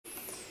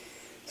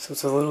So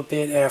it's a little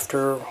bit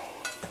after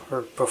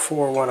or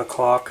before 1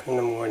 o'clock in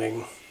the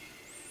morning.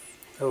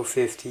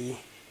 0:50.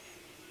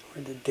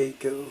 Where'd the date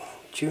go?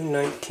 June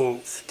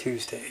 19th,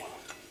 Tuesday.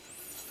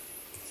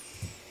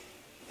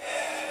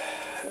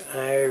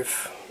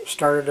 I've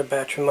started a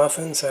batch of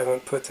muffins. I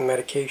haven't put the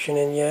medication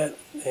in yet,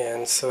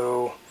 and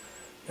so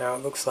now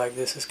it looks like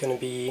this is going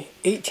to be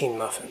 18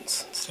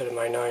 muffins instead of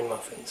my 9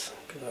 muffins,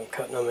 because I'm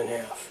cutting them in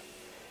half.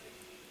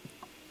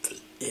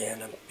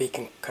 And I'm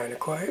baking kind of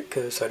quiet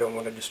because I don't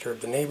want to disturb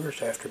the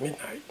neighbors after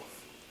midnight.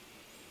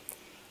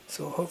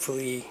 So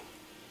hopefully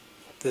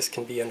this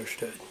can be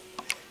understood.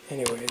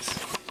 Anyways,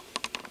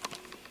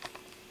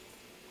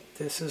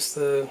 this is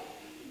the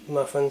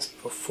muffins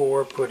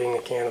before putting the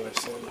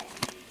cannabis in.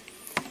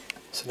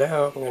 So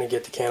now I'm going to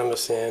get the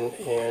cannabis in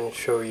and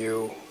show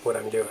you what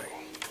I'm doing.